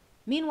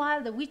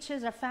 Meanwhile, the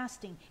witches are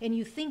fasting, and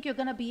you think you're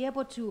going to be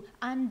able to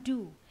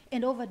undo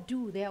and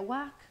overdo their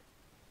work?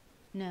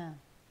 No.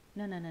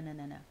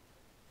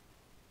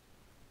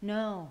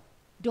 No,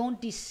 don't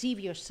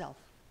deceive yourself.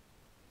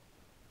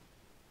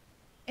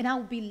 And I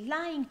will be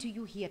lying to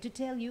you here to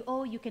tell you,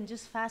 oh, you can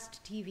just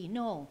fast TV.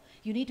 No,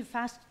 you need to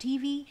fast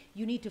TV,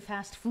 you need to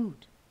fast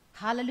food.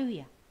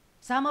 Hallelujah.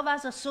 Some of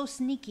us are so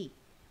sneaky.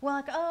 We're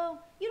like, oh,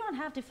 you don't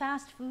have to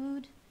fast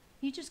food.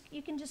 You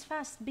can just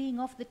fast being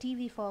off the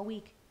TV for a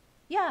week.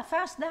 Yeah,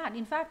 fast that.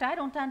 In fact, I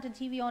don't turn the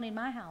TV on in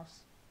my house.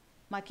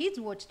 My kids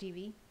watch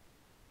TV.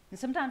 And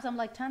sometimes I'm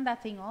like, turn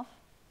that thing off.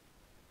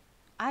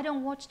 I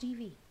don't watch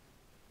TV.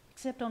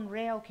 except on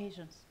rare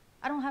occasions.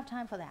 I don't have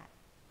time for that.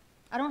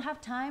 I don't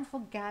have time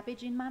for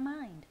garbage in my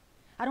mind.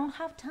 I don't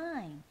have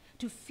time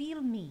to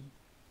fill me,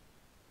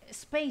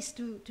 space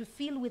to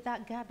fill with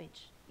that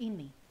garbage in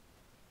me.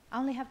 I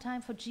only have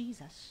time for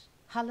Jesus.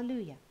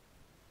 Hallelujah.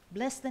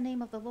 Bless the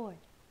name of the Lord.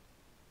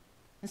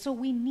 And so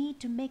we need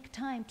to make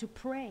time to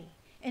pray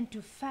and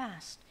to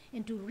fast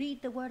and to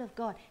read the Word of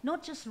God.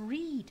 Not just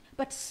read,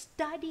 but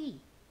study.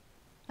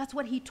 That's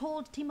what he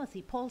told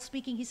Timothy. Paul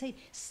speaking, he said,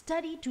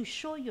 study to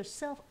show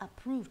yourself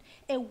approved,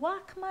 a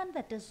workman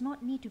that does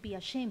not need to be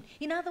ashamed.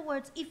 In other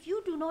words, if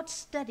you do not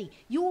study,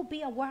 you will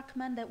be a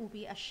workman that will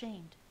be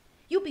ashamed.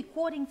 You'll be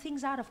quoting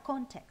things out of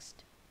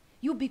context.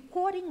 You'll be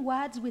quoting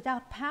words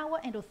without power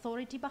and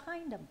authority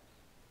behind them.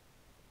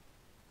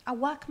 A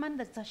workman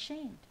that's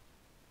ashamed.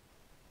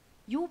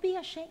 You'll be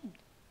ashamed.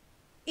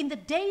 In the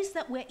days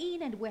that we're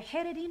in and we're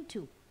headed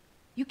into,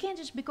 you can't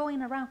just be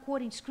going around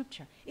quoting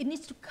scripture. It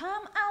needs to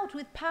come out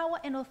with power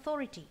and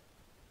authority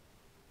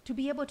to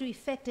be able to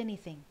effect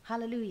anything.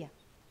 Hallelujah.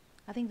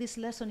 I think this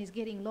lesson is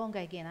getting longer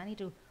again. I need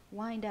to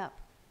wind up.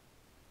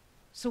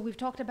 So we've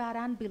talked about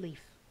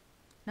unbelief.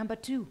 Number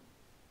 2,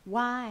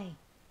 why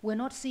we're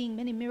not seeing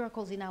many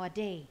miracles in our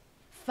day.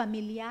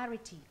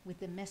 Familiarity with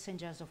the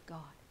messengers of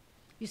God.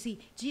 You see,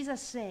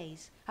 Jesus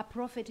says a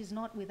prophet is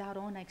not without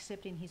honor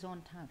except in his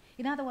own town.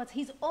 In other words,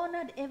 he's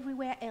honored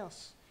everywhere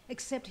else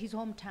except his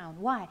hometown.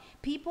 Why?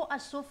 People are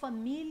so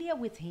familiar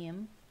with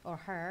him or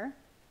her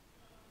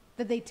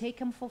that they take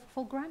him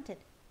for granted.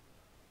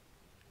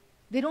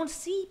 They don't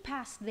see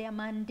past their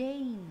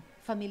mundane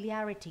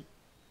familiarity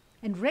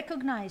and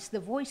recognize the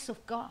voice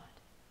of God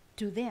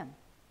to them.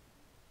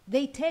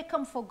 They take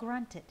him for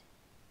granted.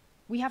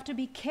 We have to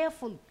be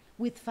careful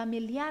with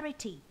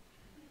familiarity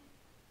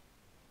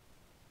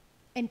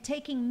and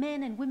taking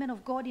men and women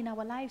of God in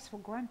our lives for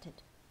granted.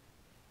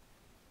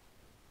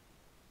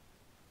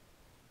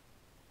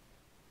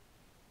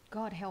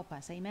 God help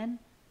us, amen?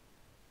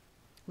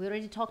 We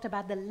already talked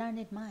about the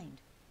learned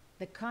mind,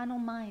 the carnal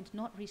mind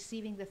not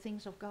receiving the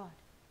things of God.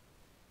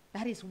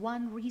 That is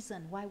one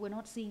reason why we're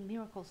not seeing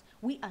miracles.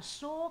 We are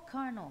so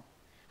carnal.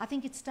 I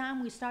think it's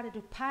time we started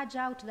to purge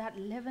out that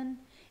leaven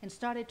and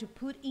started to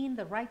put in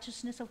the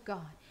righteousness of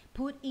God,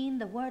 put in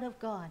the Word of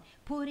God,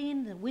 put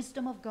in the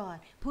wisdom of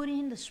God, put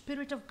in the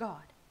Spirit of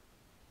God.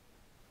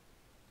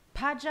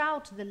 Purge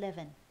out the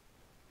leaven,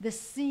 the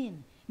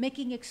sin,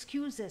 making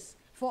excuses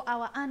for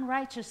our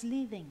unrighteous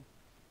living.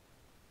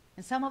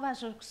 And some of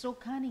us are so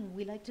cunning.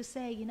 We like to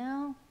say, you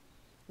know,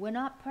 we're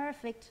not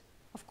perfect.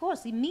 Of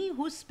course, me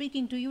who's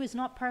speaking to you is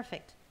not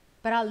perfect,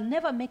 but I'll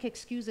never make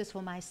excuses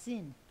for my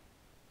sin.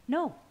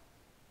 No.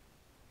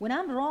 When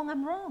I'm wrong,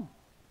 I'm wrong.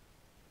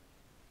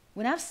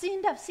 When I've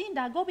sinned, I've sinned.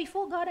 I go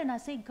before God and I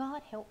say,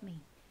 God, help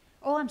me.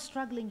 Oh, I'm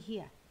struggling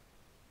here.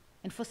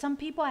 And for some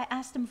people, I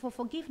ask them for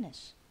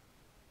forgiveness.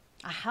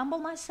 I humble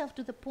myself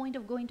to the point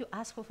of going to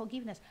ask for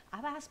forgiveness.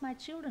 I've asked my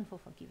children for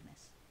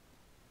forgiveness.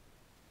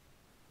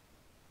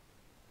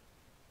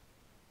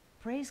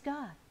 Praise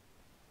God.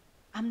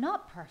 I'm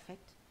not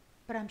perfect,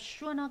 but I'm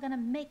sure not going to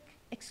make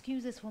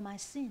excuses for my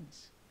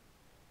sins.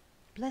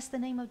 Bless the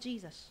name of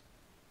Jesus.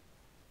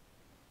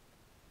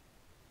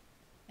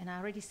 And I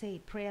already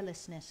said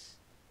prayerlessness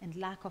and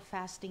lack of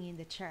fasting in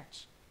the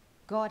church.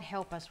 God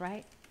help us,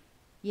 right?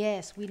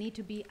 Yes, we need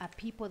to be a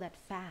people that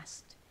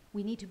fast.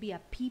 We need to be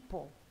a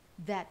people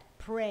that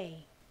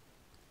pray.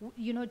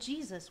 You know,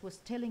 Jesus was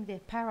telling the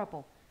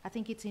parable, I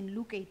think it's in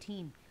Luke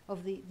 18, of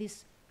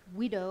this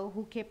widow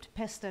who kept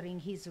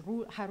pestering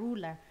her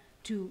ruler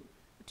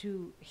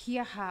to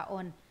hear her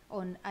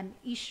on an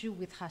issue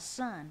with her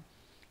son.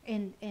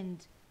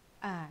 And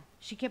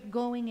she kept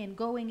going and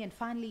going, and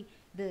finally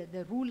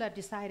the ruler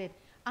decided,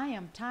 I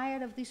am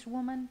tired of this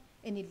woman,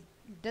 and it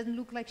doesn't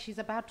look like she's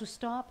about to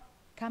stop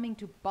coming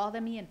to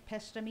bother me and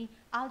pester me.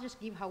 I'll just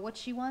give her what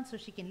she wants so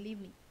she can leave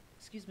me.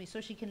 So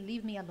she can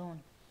leave me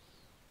alone.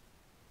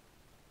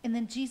 And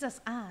then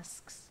Jesus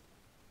asks,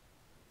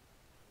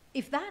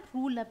 if that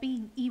ruler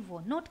being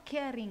evil, not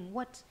caring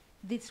what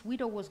this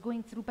widow was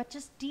going through, but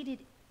just did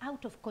it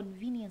out of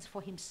convenience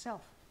for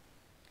himself,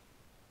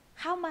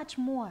 how much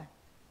more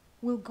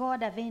will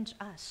God avenge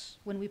us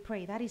when we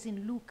pray? That is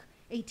in Luke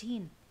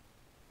 18.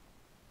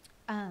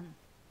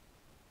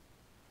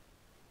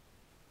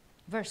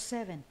 Verse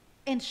 7.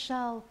 And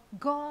shall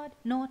God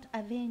not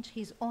avenge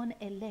his own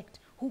elect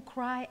who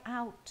cry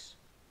out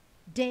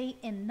day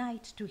and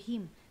night to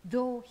him,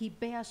 though he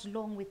bears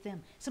long with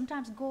them?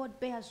 Sometimes God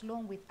bears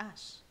long with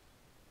us.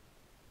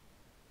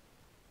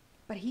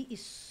 But he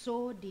is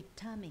so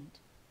determined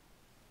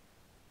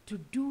to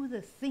do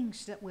the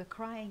things that we're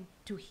crying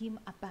to him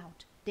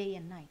about day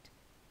and night.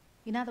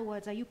 In other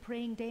words, are you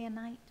praying day and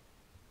night?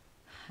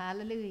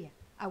 Hallelujah.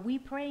 Are we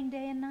praying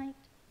day and night?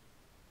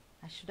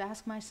 I should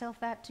ask myself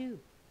that too.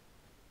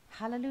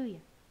 Hallelujah.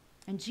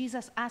 And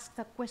Jesus asked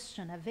a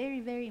question, a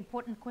very, very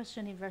important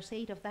question in verse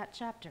 8 of that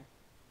chapter.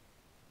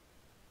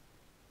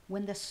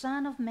 When the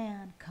Son of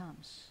Man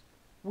comes,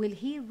 will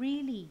he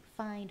really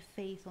find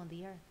faith on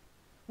the earth?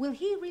 Will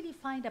he really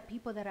find a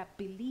people that are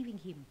believing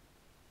him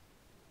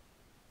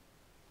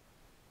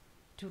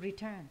to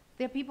return.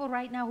 There are people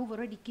right now who've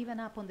already given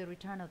up on the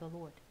return of the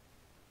Lord.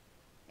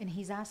 And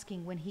he's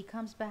asking, when he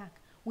comes back,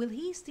 will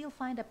he still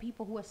find a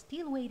people who are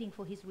still waiting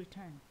for his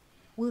return?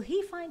 Will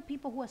he find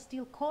people who are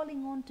still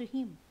calling on to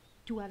him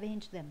to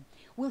avenge them?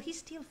 Will he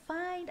still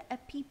find a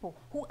people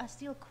who are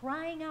still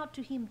crying out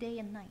to him day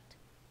and night?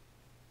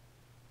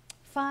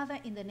 Father,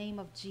 in the name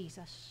of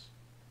Jesus,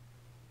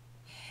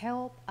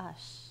 help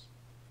us,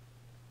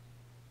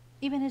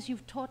 even as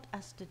you've taught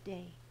us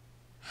today,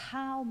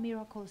 how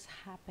miracles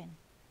happen.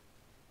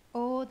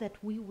 Oh, that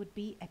we would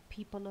be a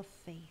people of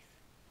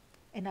faith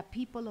and a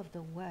people of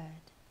the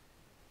word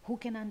who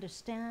can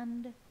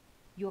understand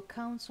your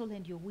counsel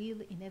and your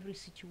will in every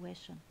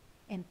situation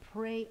and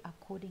pray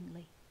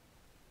accordingly.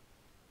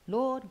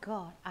 Lord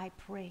God, I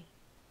pray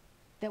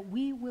that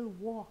we will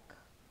walk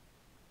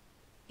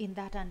in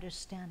that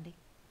understanding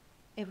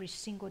every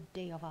single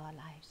day of our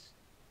lives.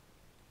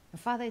 And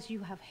Father, as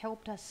you have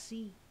helped us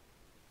see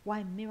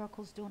why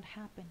miracles don't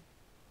happen,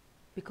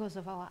 because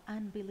of our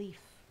unbelief,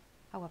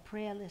 our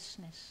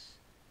prayerlessness,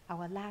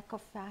 our lack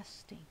of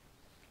fasting,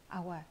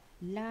 our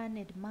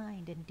learned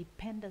mind and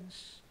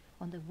dependence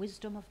on the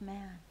wisdom of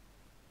man.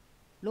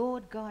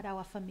 Lord God,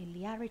 our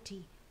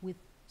familiarity with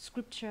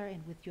Scripture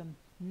and with your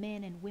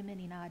men and women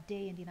in our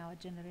day and in our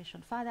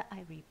generation. Father,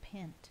 I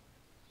repent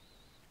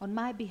on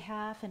my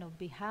behalf and on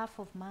behalf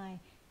of my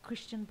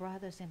Christian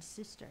brothers and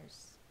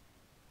sisters.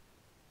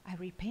 I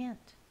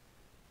repent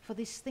for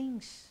these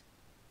things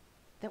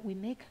that we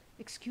make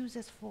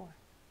excuses for,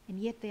 and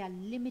yet they are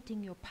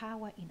limiting your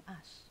power in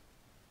us.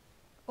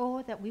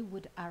 Or that we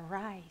would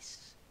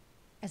arise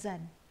as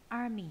an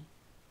army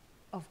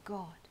of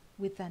God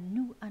with a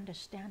new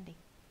understanding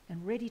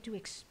and ready to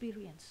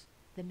experience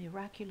the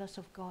miraculous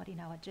of God in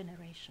our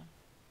generation.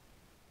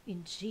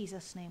 In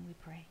Jesus' name we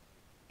pray.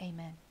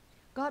 Amen.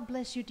 God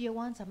bless you, dear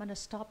ones. I'm going to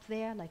stop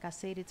there. Like I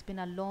said, it's been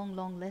a long,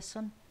 long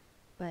lesson,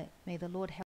 but may the Lord help